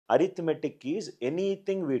Arithmetic is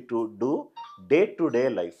anything we do day-to-day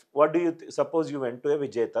life. What do you suppose you went to a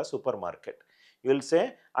Vijeta supermarket. You will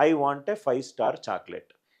say, I want a 5-star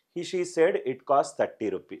chocolate. She said it costs 30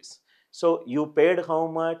 rupees. So you paid how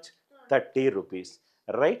much? 30 rupees.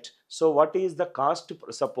 Right? So what is the cost?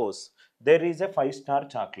 Suppose there is a 5-star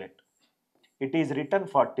chocolate. It is written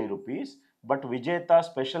 40 rupees, but Vijeta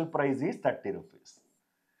special price is 30 rupees.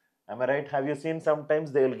 Am I right? Have you seen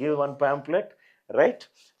sometimes they will give one pamphlet, right?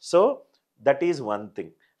 So that is one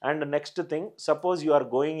thing. And next thing, suppose you are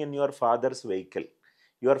going in your father's vehicle.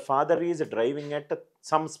 Your father is driving at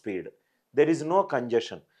some speed. There is no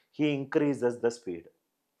congestion. He increases the speed,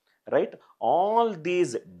 right? All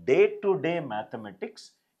these day-to-day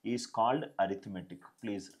mathematics is called arithmetic.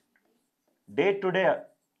 Please, day-to-day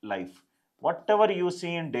life. Whatever you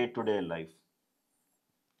see in day-to-day life,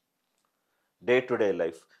 day-to-day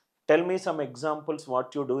life. Tell me some examples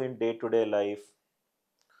what you do in day-to-day life.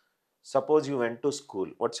 Suppose you went to school.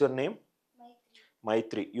 What's your name?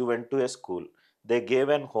 Maitri. You went to a school. They gave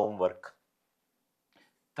an homework.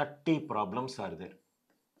 30 problems are there.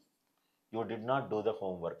 You did not do the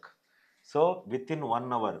homework. So within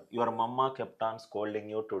 1 hour, your mama kept on scolding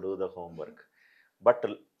you to do the homework. But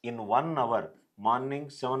in 1 hour, morning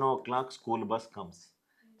 7 o'clock school bus comes.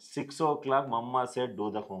 6 o'clock mama said do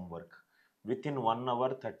the homework. Within 1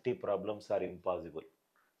 hour, 30 problems are impossible.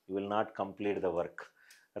 You will not complete the work.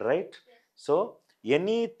 Right? So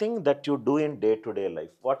anything that you do in day-to-day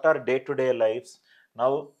life. What are day-to-day lives?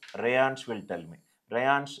 Now Rayansh will tell me.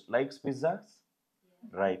 Rayansh likes pizzas?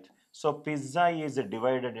 Right. So pizza is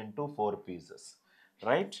divided into 4 pieces.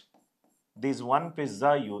 Right? This one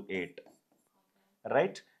pizza you ate.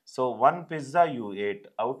 Right? So one pizza you ate.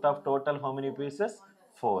 Out of total how many pieces?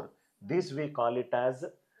 4. This we call it as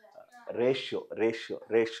ratio.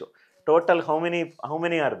 Total how many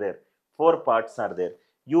are there? 4 parts are there.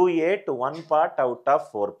 You ate 1 part out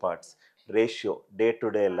of 4 parts. Ratio,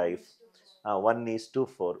 day-to-day life.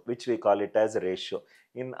 1:4, which we call it as ratio.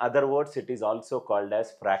 In other words, it is also called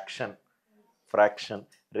as fraction.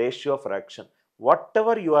 Ratio, fraction.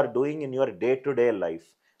 Whatever you are doing in your day-to-day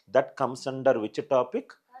life, that comes under which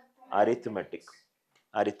topic? Arithmetic.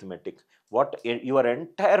 What your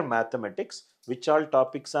entire mathematics, which all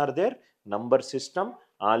topics are there? Number system,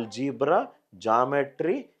 algebra,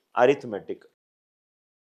 geometry, arithmetic.